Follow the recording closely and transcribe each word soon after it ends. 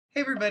Hey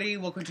everybody,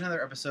 welcome to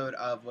another episode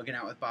of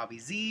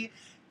WigginOutBZ.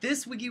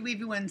 This Wiggy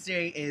Weavy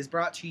Wednesday is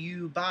brought to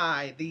you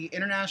by the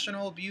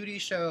International Beauty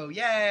Show.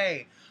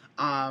 Yay!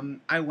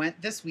 I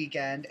went this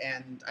weekend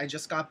and I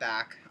just got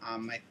back. I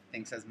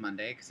think it says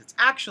Monday because it's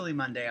actually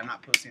Monday. I'm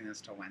not posting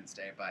this till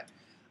Wednesday, but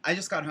I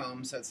just got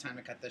home, so it's time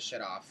to cut this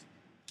shit off.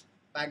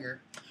 Bagger.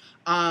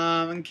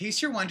 In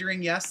case you're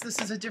wondering, yes, this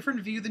is a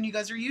different view than you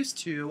guys are used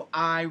to.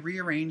 I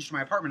rearranged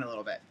my apartment a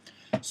little bit.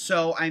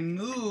 So I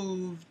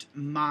moved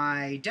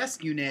my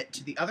desk unit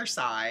to the other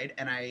side,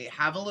 and I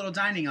have a little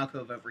dining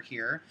alcove over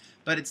here,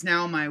 but it's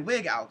now my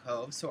wig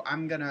alcove, so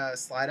I'm gonna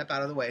slide up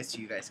out of the way so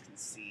you guys can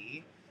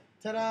see.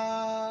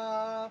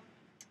 Ta-da!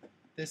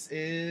 This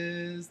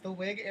is the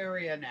wig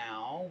area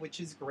now, which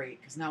is great,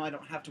 because now I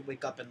don't have to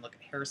wake up and look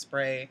at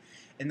hairspray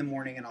in the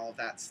morning and all of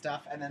that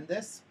stuff. And then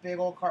this big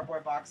old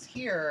cardboard box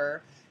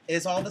here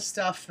is all the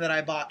stuff that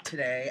I bought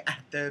today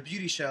at the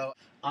beauty show.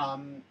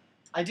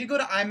 I did go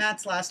to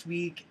IMATS last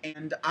week,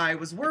 and I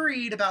was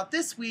worried about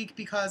this week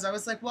because I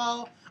was like,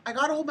 well, I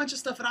got a whole bunch of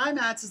stuff at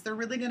IMATS. Is there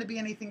really going to be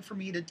anything for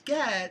me to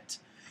get?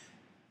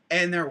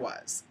 And there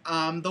was.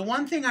 The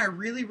one thing I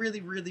really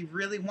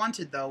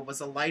wanted, though,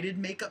 was a lighted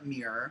makeup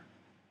mirror.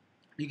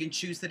 You can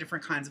choose the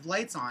different kinds of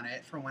lights on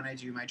it for when I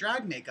do my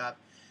drag makeup,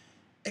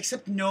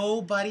 except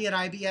nobody at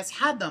IBS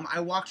had them. I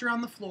walked around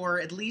the floor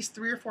at least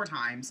 3 or 4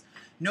 times.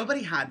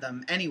 Nobody had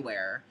them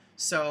anywhere.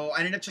 So I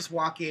ended up just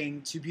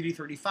walking to Beauty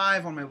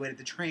 35 on my way to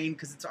the train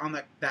because it's on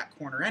that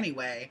corner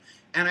anyway,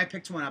 and I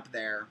picked one up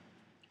there.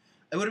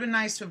 It would have been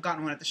nice to have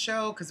gotten one at the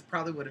show because it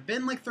probably would have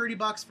been like 30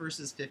 bucks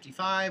versus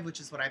 55, which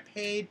is what I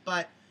paid,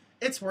 but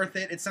it's worth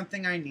it. It's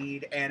something I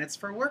need, and it's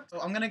for work. So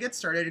I'm going to get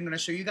started. I'm going to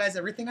show you guys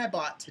everything I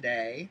bought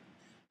today.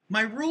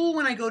 My rule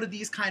when I go to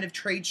these kind of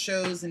trade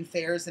shows and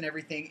fairs and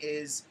everything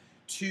is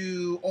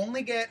to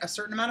only get a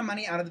certain amount of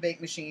money out of the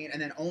bank machine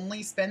and then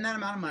only spend that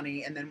amount of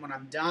money, and then when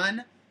I'm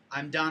done, I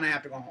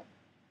have to go home.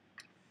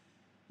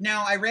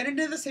 Now, I ran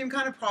into the same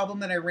kind of problem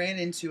that I ran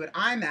into at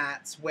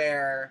IMATS,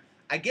 where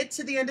I get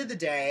to the end of the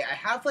day, I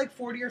have like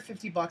 40 or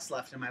 50 bucks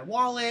left in my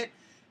wallet,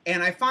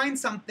 and I find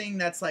something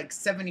that's like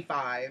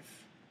 75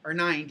 or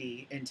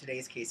 90. In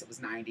today's case, it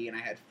was 90, and I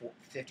had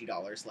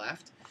 $50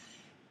 left.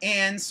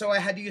 And so I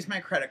had to use my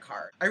credit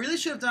card. I really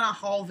should have done a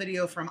haul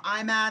video from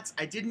IMATS.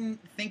 I didn't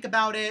think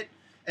about it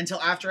until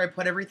after I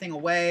put everything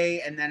away,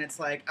 and then it's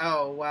like,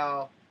 oh,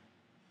 well,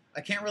 I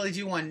can't really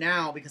do one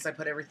now because I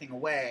put everything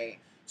away.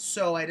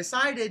 So I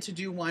decided to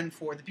do one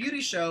for the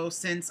beauty show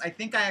since I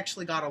think I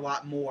actually got a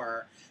lot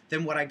more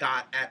than what I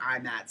got at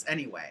IMATS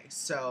anyway.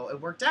 So it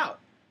worked out.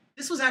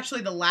 This was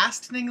actually the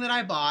last thing that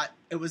I bought.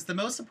 It was the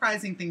most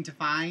surprising thing to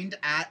find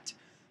at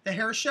the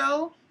hair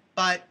show,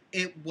 but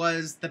it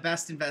was the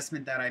best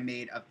investment that I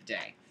made of the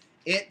day.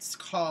 It's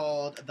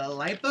called the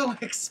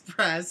Lipo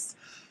Express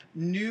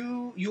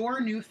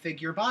Your New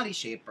Figure Body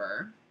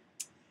Shaper.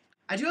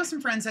 I do have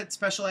some friends that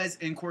specialize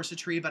in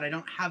corsetry, but I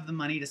don't have the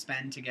money to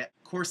spend to get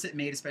corset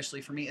made, especially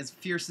for me, as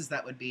fierce as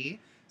that would be.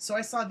 So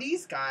I saw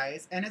these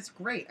guys, and it's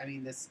great. I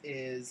mean, this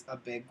is a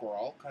big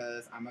girl,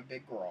 because I'm a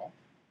big girl.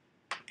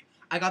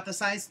 I got the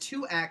size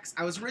 2X.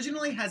 I was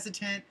originally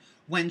hesitant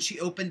when she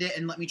opened it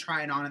and let me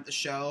try it on at the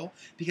show,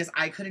 because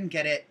I couldn't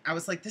get it. I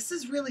was like, this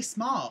is really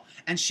small.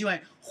 And she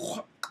went,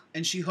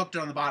 and she hooked it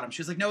on the bottom.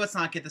 She was like, no, it's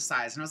not, get the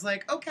size. And I was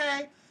like,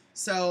 okay.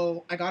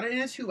 So I got it in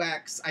a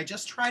 2X. I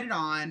just tried it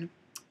on.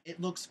 It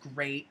looks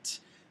great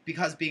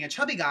because being a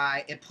chubby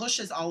guy, it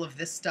pushes all of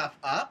this stuff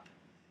up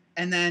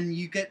and then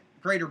you get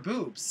greater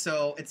boobs.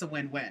 So it's a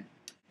win-win.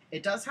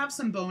 It does have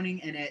some boning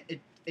in it.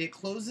 It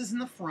closes in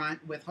the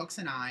front with hooks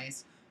and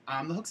eyes.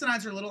 The hooks and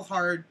eyes are a little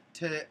hard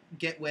to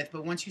get with,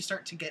 but once you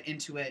start to get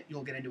into it,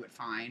 you'll get into it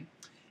fine.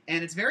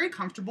 And it's very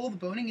comfortable. The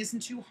boning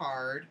isn't too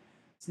hard.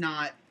 It's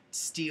not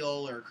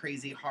steel or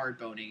crazy hard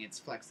boning. It's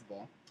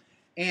flexible.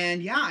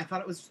 And yeah, I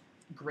thought it was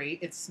great.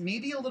 It's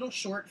maybe a little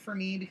short for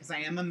me because I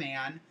am a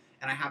man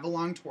and I have a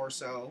long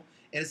torso.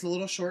 It is a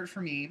little short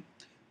for me,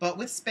 but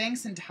with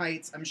Spanx and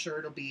tights, I'm sure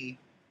it'll be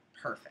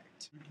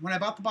perfect. When I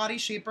bought the body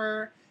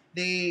shaper,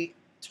 they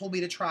told me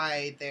to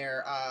try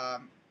their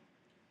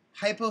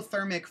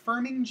hypothermic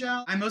firming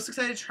gel. I'm most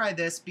excited to try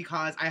this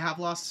because I have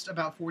lost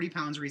about 40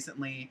 pounds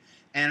recently,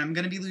 and I'm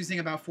going to be losing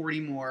about 40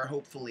 more,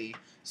 hopefully.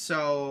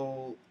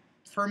 So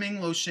firming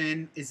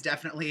lotion is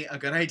definitely a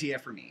good idea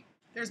for me.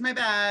 There's my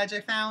badge. I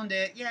found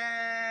it.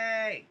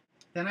 Yay!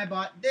 Then I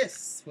bought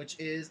this, which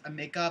is a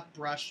makeup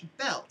brush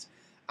belt.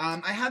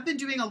 I have been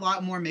doing a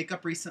lot more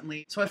makeup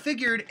recently, so I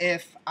figured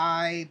if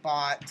I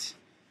bought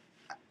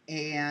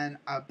a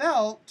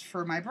belt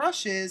for my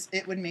brushes,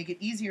 it would make it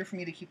easier for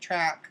me to keep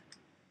track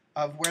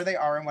of where they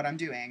are and what I'm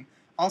doing.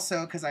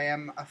 Also, because I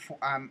am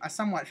a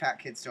somewhat fat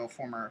kid still,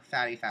 former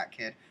fatty fat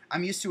kid,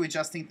 I'm used to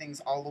adjusting things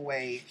all the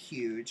way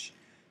huge.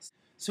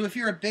 So if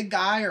you're a big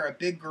guy or a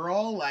big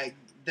girl, like,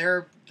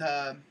 the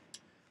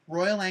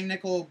Royal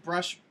Langnickel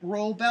brush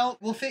roll belt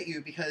will fit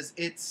you because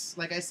it's,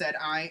 like I said,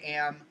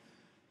 I'm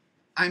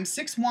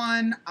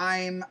 6'1",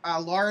 I'm a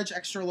large,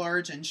 extra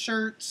large in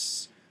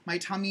shirts. My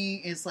tummy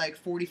is like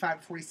 45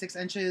 to 46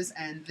 inches,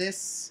 and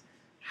this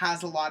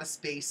has a lot of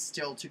space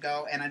still to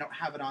go, and I don't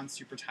have it on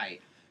super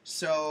tight.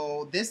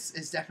 So this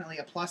is definitely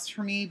a plus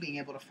for me, being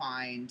able to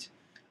find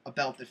a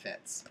belt that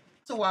fits.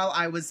 So while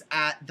I was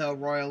at the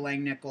Royal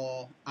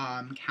Langnickel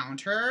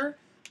counter,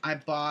 I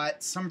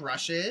bought some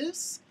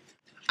brushes.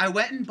 I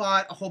went and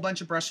bought a whole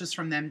bunch of brushes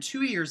from them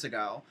 2 years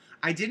ago.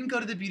 I didn't go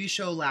to the beauty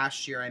show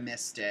last year, I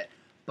missed it.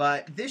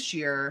 But this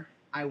year,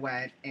 I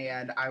went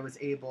and I was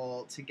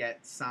able to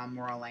get some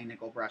Royal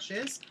Langnickel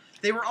brushes.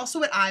 They were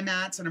also at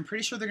IMATS, and I'm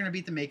pretty sure they're going to be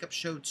at the makeup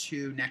show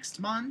too next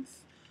month.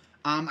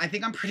 I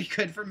think I'm pretty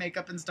good for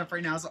makeup and stuff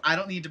right now, so I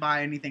don't need to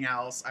buy anything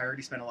else. I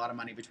already spent a lot of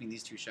money between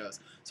these two shows.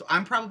 So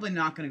I'm probably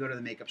not going to go to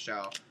the makeup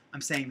show.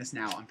 I'm saying this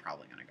now, I'm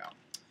probably going to go.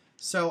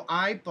 So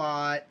I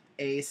bought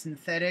a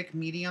synthetic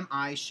medium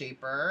eye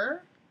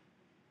shaper.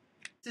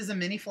 This is a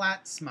mini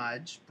flat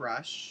smudge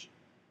brush.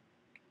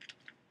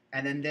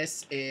 And then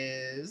this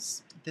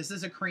is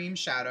a cream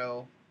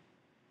shadow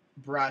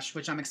brush,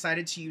 which I'm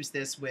excited to use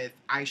this with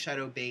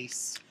eyeshadow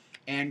base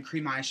and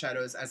cream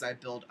eyeshadows as I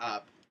build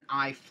up.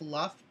 Eye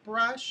fluff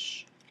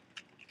brush.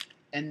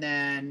 And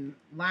then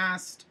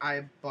last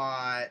I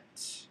bought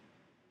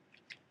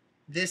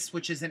this,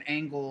 which is an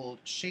angled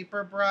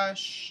shaper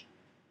brush.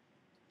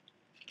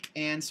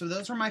 And so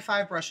those were my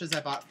 5 brushes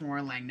I bought from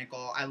Royal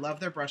Langnickel. I love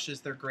their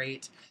brushes. They're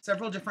great.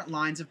 Several different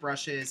lines of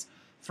brushes,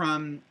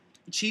 from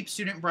cheap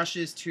student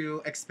brushes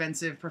to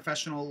expensive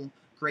professional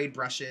grade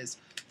brushes.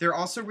 They're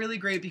also really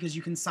great because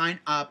you can sign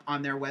up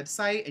on their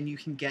website and you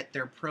can get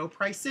their pro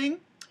pricing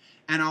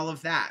and all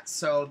of that.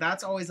 So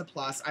that's always a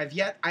plus. I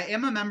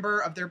am a member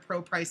of their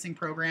pro pricing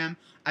program.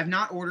 I've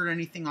not ordered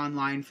anything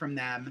online from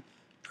them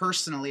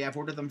personally. I've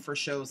ordered them for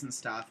shows and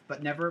stuff,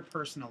 but never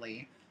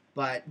personally.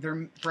 But their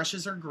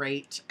brushes are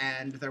great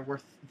and they're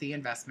worth the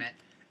investment.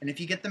 And if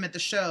you get them at the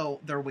show,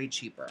 they're way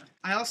cheaper.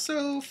 I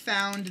also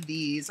found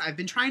these. I've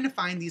been trying to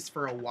find these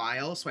for a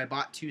while, so I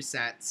bought 2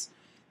 sets.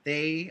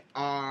 They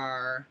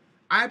are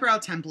eyebrow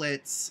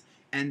templates,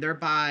 and they're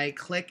by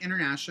Click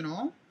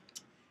International.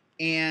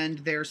 And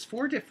there's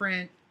 4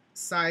 different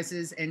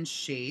sizes and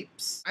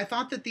shapes. I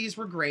thought that these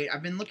were great.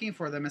 I've been looking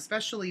for them,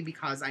 especially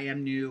because I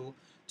am new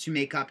to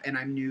makeup and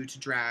I'm new to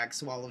drag,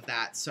 so all of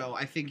that. So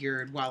I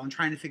figured while I'm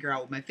trying to figure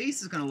out what my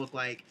face is going to look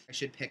like, I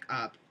should pick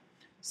up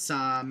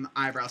some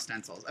eyebrow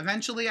stencils.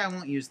 Eventually, I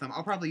won't use them.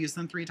 I'll probably use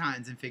them 3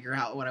 times and figure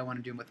out what I want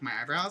to do with my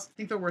eyebrows. I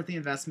think they're worth the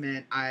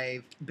investment.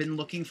 I've been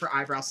looking for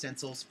eyebrow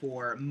stencils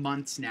for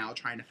months now,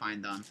 trying to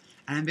find them, and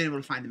I haven't been able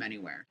to find them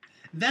anywhere.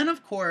 Then,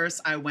 of course,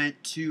 I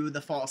went to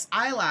the false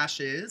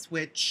eyelashes,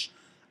 which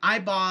I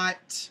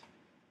bought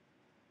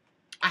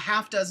a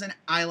half dozen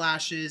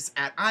eyelashes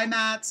at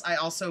IMATS. I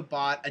also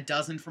bought a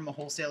dozen from a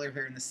wholesaler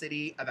here in the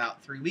city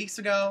about 3 weeks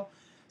ago.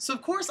 So,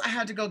 of course, I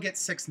had to go get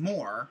 6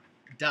 more.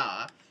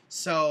 Duh.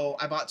 So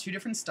I bought 2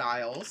 different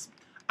styles.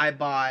 I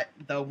bought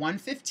the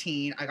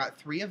 115. I got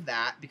 3 of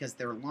that because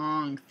they're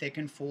long, thick,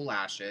 and full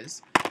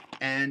lashes.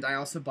 And I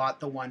also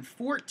bought the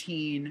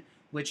 114,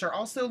 which are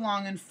also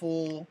long and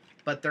full,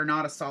 but they're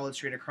not a solid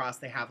straight across.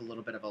 They have a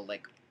little bit of a,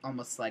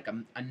 almost like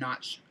a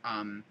notch,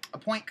 a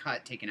point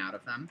cut taken out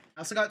of them.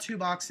 I also got 2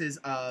 boxes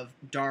of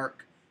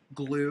dark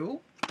glue,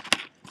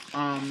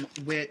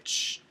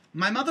 which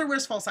my mother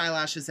wears false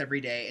eyelashes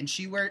every day, and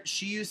she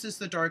uses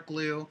the dark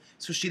glue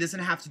so she doesn't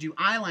have to do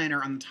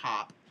eyeliner on the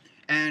top.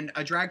 And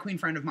a drag queen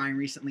friend of mine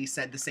recently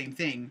said the same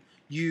thing.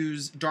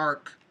 Use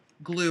dark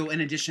glue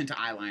in addition to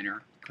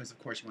eyeliner, because of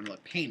course you want to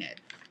look painted.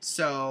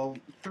 So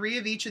 3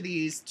 of each of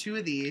these, 2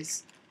 of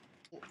these.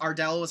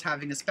 Ardell was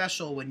having a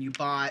special when you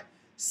bought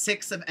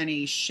 6 of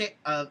any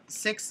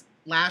 6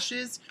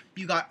 lashes,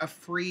 you got a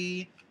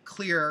free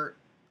clear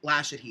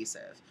lash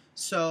adhesive.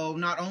 So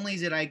not only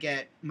did I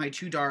get my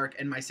 2 dark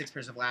and my 6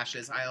 pairs of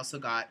lashes, I also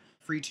got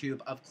a free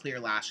tube of clear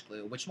lash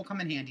glue, which will come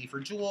in handy for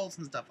jewels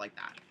and stuff like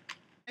that.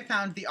 I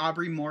found the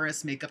Aubrey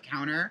Morris makeup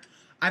counter.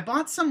 I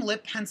bought some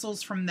lip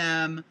pencils from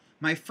them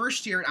my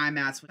first year at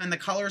IMATS, and the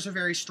colors are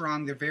very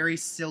strong. They're very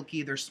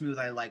silky. They're smooth.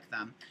 I like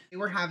them. They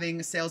were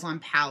having sales on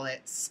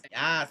palettes.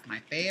 Yes, my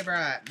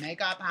favorite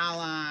makeup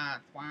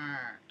palette.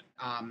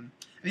 I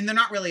mean, they're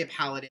not really a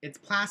palette. It's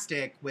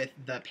plastic with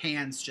the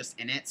pans just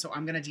in it. So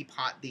I'm going to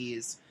depot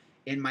these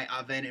in my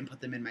oven and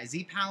put them in my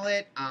Z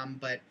palette.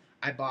 But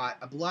I bought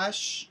a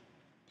blush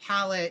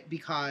palette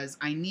because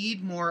I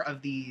need more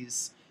of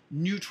these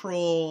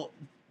neutral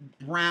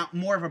brown,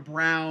 more of a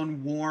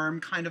brown, warm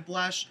kind of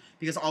blush,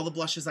 because all the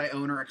blushes I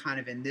own are kind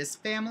of in this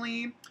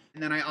family.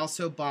 And then I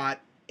also bought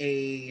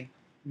a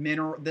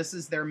mineral, this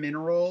is their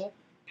mineral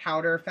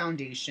powder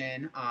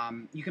foundation.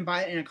 You can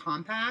buy it in a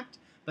compact,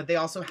 but they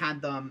also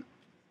had them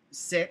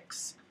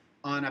 6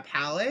 on a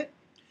palette,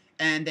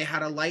 and they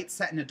had a light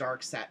set and a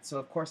dark set. So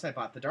of course I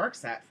bought the dark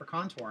set for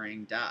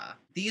contouring, duh.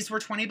 These were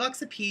 20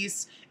 bucks a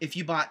piece. If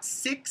you bought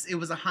 6, it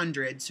was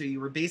 100, so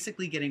you were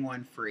basically getting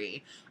 1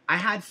 free. I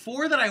had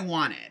 4 that I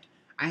wanted.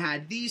 I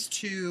had these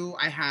 2,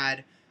 I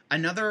had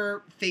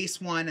another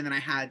face one, and then I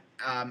had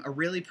a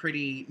really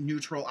pretty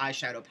neutral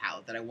eyeshadow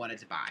palette that I wanted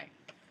to buy.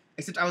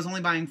 Except I was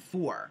only buying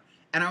 4.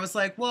 And I was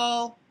like,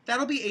 well,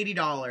 that'll be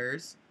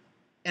 $80.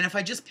 And if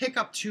I just pick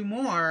up 2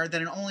 more,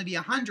 then it'll only be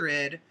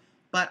 100.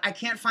 but I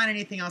can't find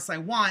anything else I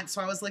want.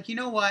 So I was like, you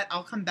know what?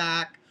 I'll come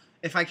back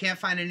if I can't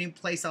find any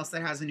place else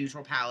that has a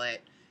neutral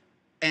palette,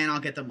 and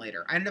I'll get them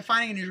later. I ended up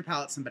finding a neutral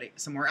palette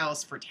somewhere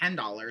else for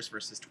 $10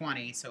 versus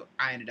 $20, so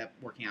I ended up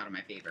working out in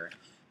my favor.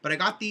 But I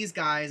got these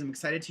guys. I'm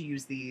excited to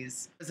use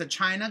these. It's a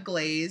China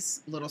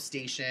Glaze little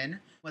station. It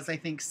was, I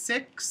think,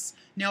 6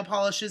 nail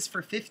polishes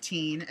for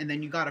 $15, and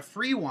then you got a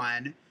free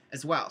one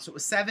as well. So it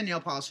was 7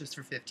 nail polishes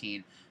for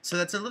 $15. So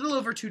that's a little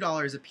over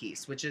 $2 a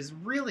piece, which is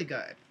really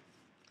good.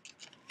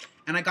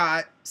 And I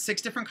got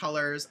 6 different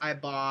colors. I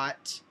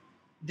bought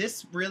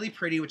this really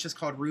pretty, which is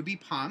called Ruby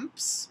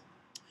Pumps.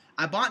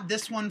 I bought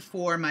this one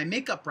for my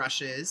makeup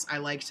brushes. I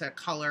like to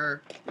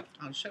color.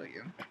 I'll show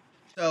you.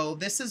 So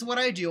this is what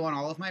I do on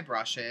all of my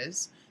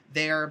brushes.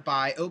 They're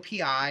by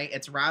OPI.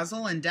 It's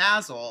Razzle and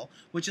Dazzle,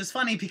 which is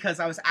funny because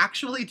I was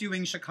actually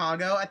doing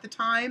Chicago at the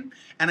time,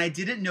 and I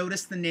didn't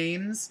notice the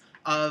names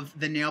of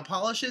the nail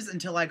polishes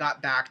until I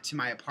got back to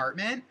my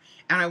apartment.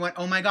 And I went,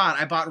 oh my God,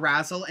 I bought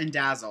Razzle and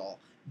Dazzle.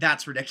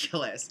 That's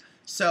ridiculous.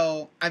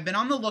 So I've been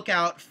on the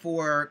lookout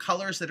for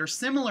colors that are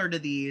similar to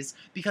these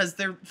because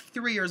they're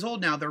 3 years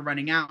old now. They're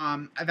running out.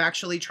 I've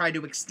actually tried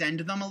to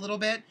extend them a little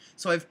bit.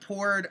 So I've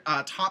poured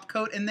a top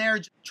coat in there,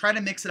 try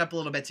to mix it up a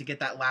little bit to get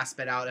that last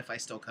bit out if I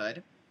still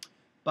could.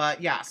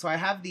 But yeah, so I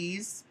have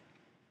these,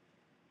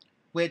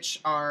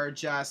 which are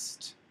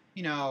just,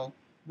 you know,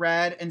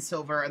 red and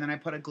silver, and then I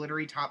put a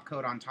glittery top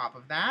coat on top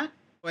of that.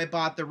 So I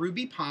bought the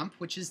Ruby Pump,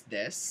 which is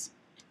this,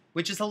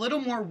 which is a little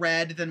more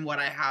red than what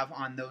I have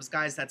on those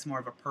guys. That's more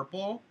of a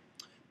purple,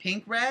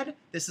 pink red.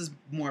 This is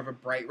more of a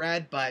bright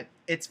red, but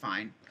it's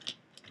fine.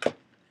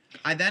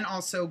 I then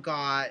also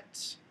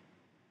got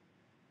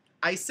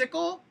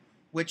Icicle,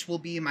 which will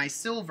be my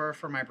silver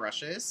for my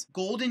brushes.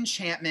 Gold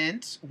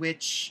Enchantment,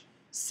 which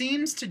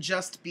seems to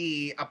just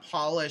be a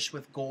polish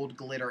with gold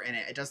glitter in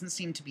it. It doesn't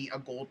seem to be a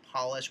gold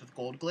polish with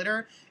gold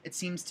glitter. It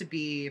seems to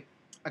be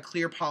a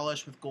clear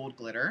polish with gold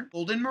glitter.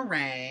 Golden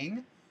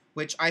Meringue,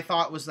 which I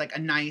thought was like a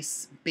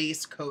nice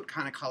base coat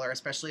kind of color,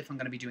 especially if I'm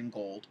going to be doing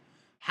gold.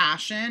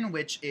 Passion,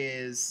 which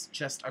is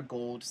just a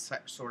gold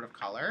sort of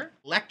color.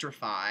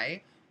 Electrify,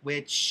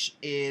 which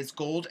is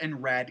gold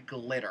and red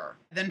glitter.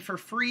 Then for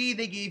free,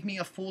 they gave me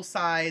a full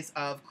size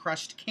of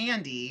Crushed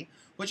Candy,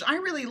 which I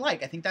really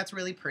like. I think that's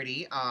really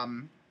pretty.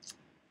 And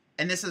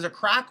this is a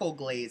crackle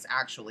glaze,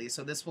 actually,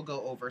 so this will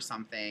go over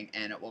something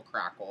and it will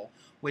crackle,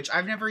 which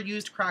I've never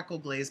used crackle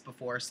glaze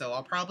before, so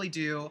I'll probably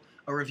do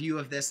a review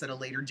of this at a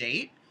later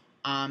date.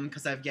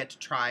 Because I've yet to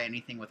try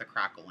anything with a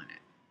crackle in it.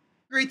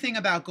 The great thing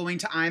about going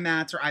to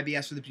IMATS or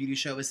IBS for the beauty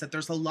show is that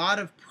there's a lot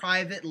of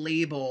private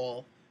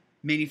label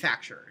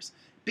manufacturers.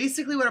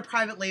 Basically what a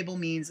private label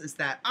means is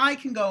that I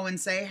can go and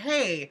say,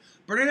 hey,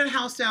 Bernadette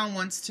Housedown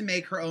wants to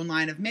make her own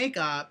line of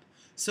makeup,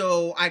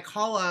 so I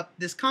call up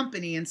this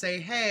company and say,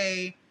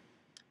 hey,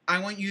 I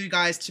want you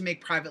guys to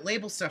make private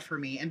label stuff for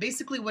me. And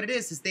basically what it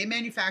is they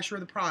manufacture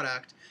the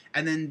product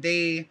and then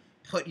they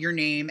put your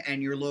name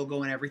and your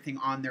logo and everything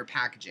on their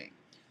packaging.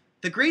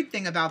 The great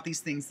thing about these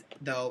things,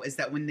 though, is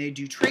that when they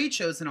do trade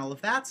shows and all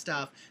of that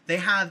stuff, they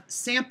have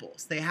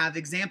samples. They have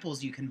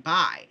examples you can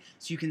buy.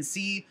 So you can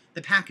see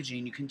the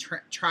packaging, you can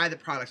try the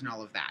product and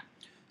all of that.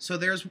 So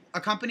there's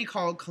a company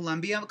called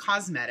Columbia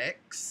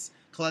Cosmetics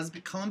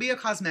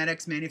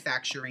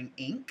Manufacturing,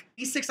 Inc.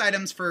 These 6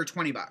 items for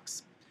 20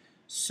 bucks.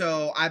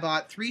 So I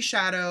bought 3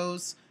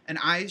 shadows, an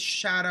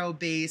eyeshadow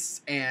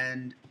base,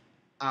 and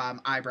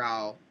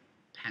eyebrow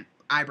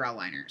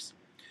liners.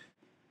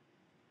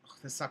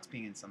 This sucks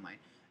being in sunlight.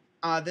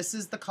 This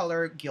is the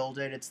color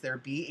Gilded. It's their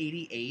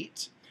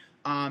B88.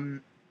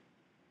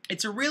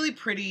 It's a really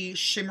pretty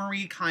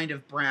shimmery kind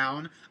of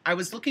brown. I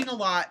was looking a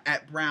lot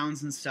at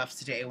browns and stuff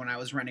today when I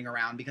was running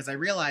around because I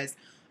realized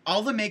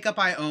all the makeup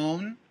I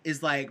own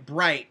is like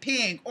bright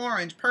pink,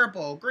 orange,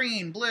 purple,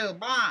 green, blue,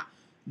 blah.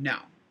 No.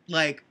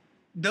 Like,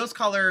 those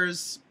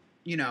colors,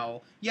 you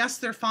know, yes,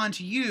 they're fun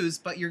to use,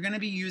 but you're going to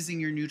be using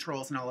your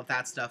neutrals and all of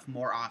that stuff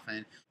more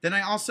often. Then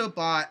I also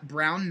bought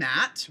Brown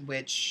Matte,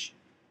 which,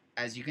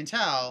 as you can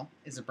tell,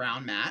 is a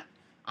brown matte.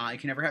 You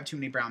can never have too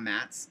many brown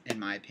mattes, in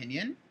my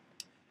opinion.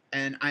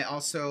 And I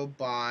also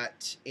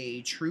bought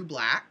a True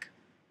Black,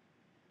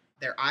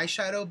 their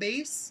eyeshadow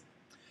base,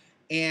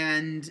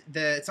 and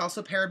it's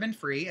also paraben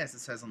free, as it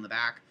says on the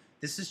back.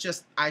 This is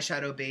just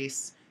eyeshadow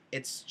base.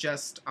 It's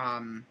just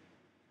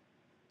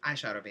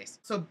eyeshadow base.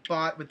 So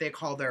bought what they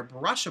call their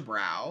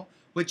Brush-A-Brow,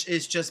 which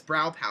is just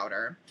brow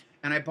powder.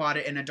 And I bought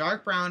it in a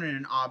dark brown and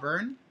an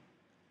auburn.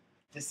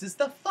 This is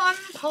the fun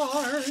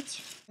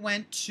part.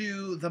 Went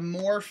to the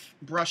Morph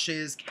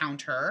brushes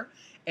counter,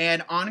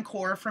 and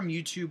Encore from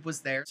YouTube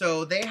was there.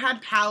 So they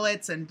had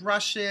palettes and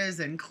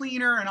brushes and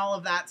cleaner and all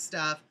of that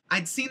stuff.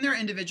 I'd seen their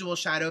individual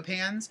shadow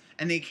pans,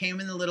 and they came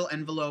in the little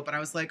envelope, and I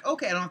was like,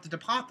 okay, I don't have to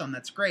depot them.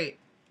 That's great.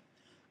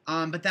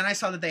 But then I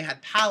saw that they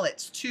had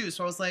palettes too,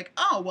 so I was like,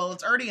 oh, well,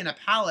 it's already in a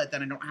palette,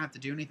 then I don't have to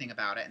do anything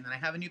about it, and then I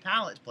have a new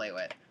palette to play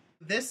with.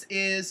 This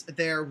is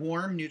their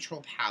warm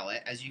neutral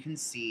palette. As you can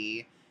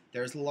see,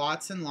 there's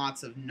lots and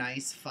lots of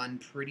nice, fun,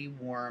 pretty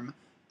warm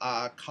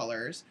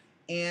colors.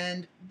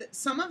 And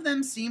some of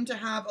them seem to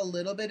have a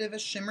little bit of a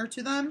shimmer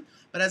to them,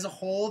 but as a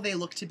whole, they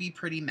look to be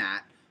pretty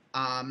matte.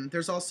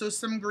 There's also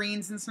some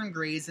greens and some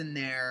grays in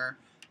there,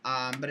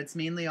 but it's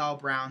mainly all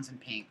browns and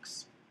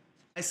pinks.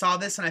 I saw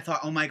this and I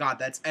thought, oh my god,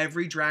 that's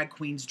every drag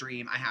queen's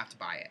dream. I have to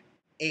buy it.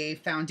 A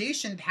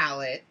foundation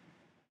palette,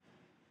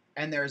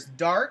 and there's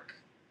dark,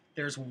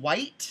 there's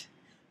white,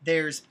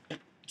 there's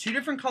 2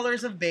 different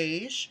colors of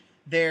beige,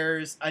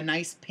 there's a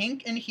nice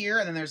pink in here,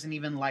 and then there's an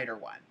even lighter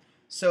one.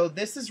 So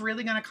this is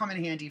really going to come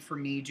in handy for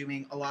me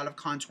doing a lot of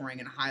contouring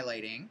and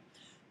highlighting,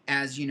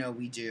 as you know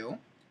we do.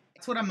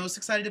 That's what I'm most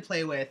excited to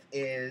play with,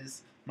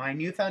 is my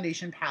new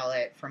foundation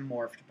palette from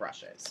Morphed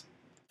Brushes.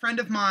 A friend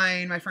of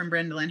mine, my friend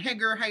Brendalyn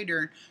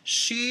Hager,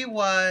 she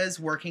was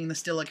working the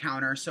Stila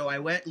counter, so I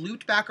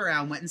looped back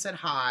around, went and said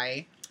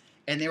hi,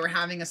 and they were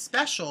having a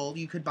special.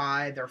 You could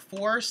buy their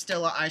 4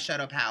 Stila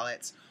eyeshadow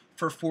palettes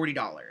for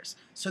 $40.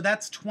 So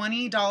that's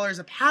 $20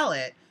 a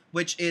palette,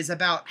 which is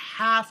about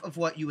half of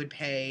what you would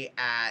pay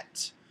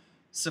at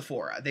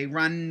Sephora. They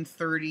run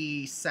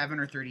 $37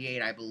 or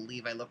 $38, I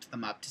believe. I looked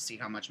them up to see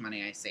how much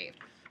money I saved.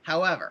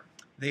 However,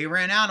 they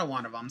ran out of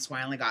one of them, so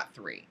I only got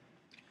 3.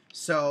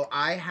 So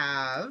I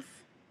have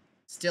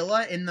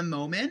Stila in the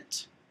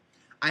Moment,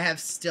 I have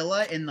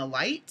Stila in the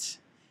Light,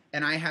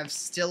 and I have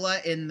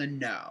Stila in the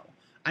No.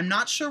 I'm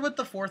not sure what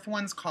the 4th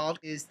one's called.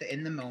 Is the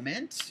In the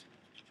Moment.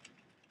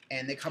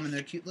 And they come in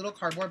their cute little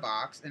cardboard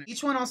box. And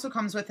each one also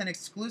comes with an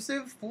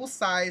exclusive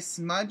full-size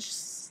smudge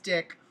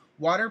stick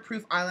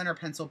waterproof eyeliner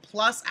pencil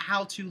plus a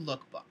how-to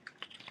lookbook.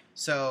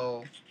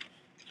 So,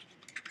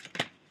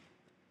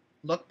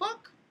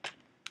 lookbook.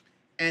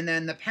 And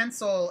then the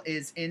pencil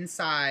is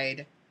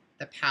inside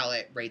the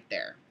palette right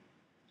there.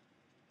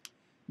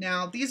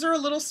 Now, these are a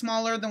little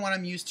smaller than what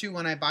I'm used to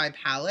when I buy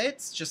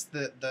palettes, just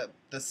the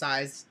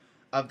size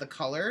of the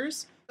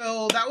colors.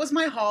 So that was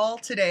my haul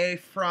today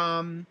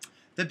from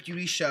the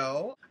beauty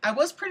show. I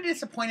was pretty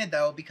disappointed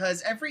though,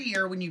 because every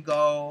year when you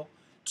go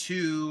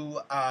to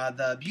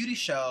the beauty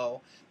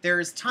show,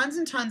 there's tons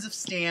and tons of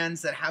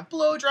stands that have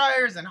blow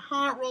dryers and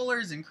hot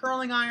rollers and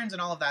curling irons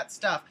and all of that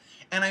stuff.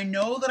 And I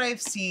know that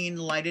I've seen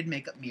lighted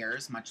makeup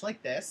mirrors, much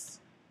like this.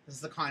 This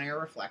is the Conair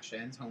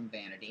Reflections Home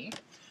Vanity.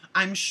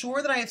 I'm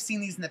sure that I have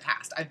seen these in the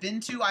past. I've been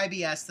to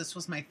IBS. This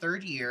was my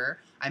 3rd year.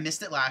 I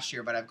missed it last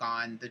year, but I've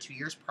gone the 2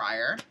 years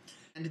prior.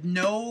 And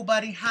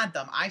nobody had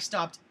them. I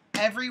stopped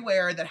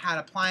everywhere that had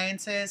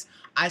appliances.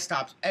 I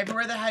stopped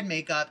everywhere that had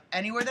makeup,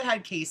 anywhere that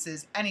had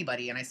cases,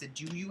 anybody. And I said,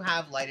 do you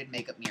have lighted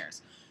makeup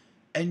mirrors?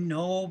 And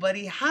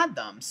nobody had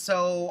them.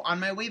 So on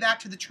my way back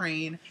to the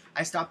train,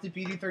 I stopped at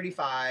Beauty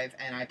 35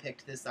 and I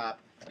picked this up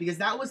because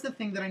that was the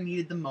thing that I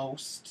needed the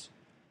most.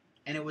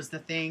 And it was the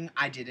thing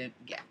I didn't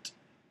get.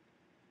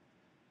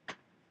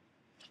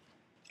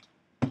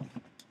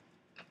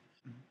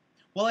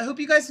 Well, I hope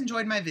you guys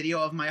enjoyed my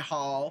video of my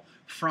haul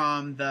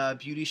from the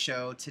beauty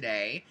show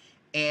today.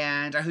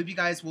 And I hope you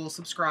guys will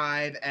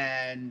subscribe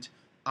and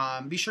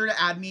be sure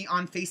to add me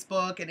on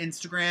Facebook and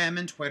Instagram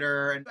and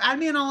Twitter. And add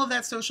me on all of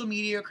that social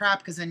media crap,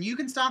 because then you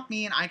can stalk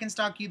me and I can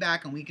stalk you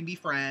back and we can be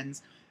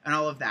friends and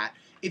all of that.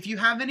 If you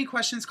have any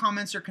questions,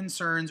 comments, or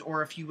concerns,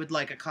 or if you would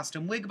like a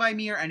custom wig by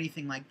me or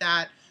anything like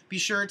that, be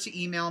sure to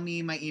email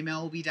me. My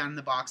email will be down in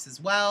the box as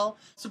well.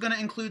 Also going to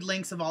include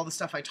links of all the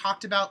stuff I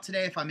talked about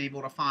today. If I'm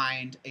able to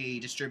find a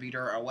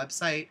distributor or a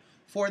website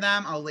for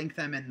them, I'll link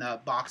them in the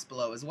box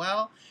below as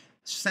well.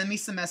 Send me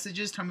some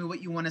messages, tell me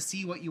what you want to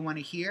see, what you want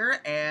to hear,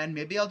 and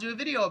maybe I'll do a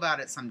video about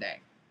it someday.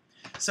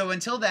 So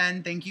until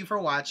then, thank you for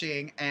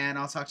watching, and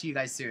I'll talk to you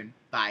guys soon.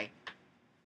 Bye.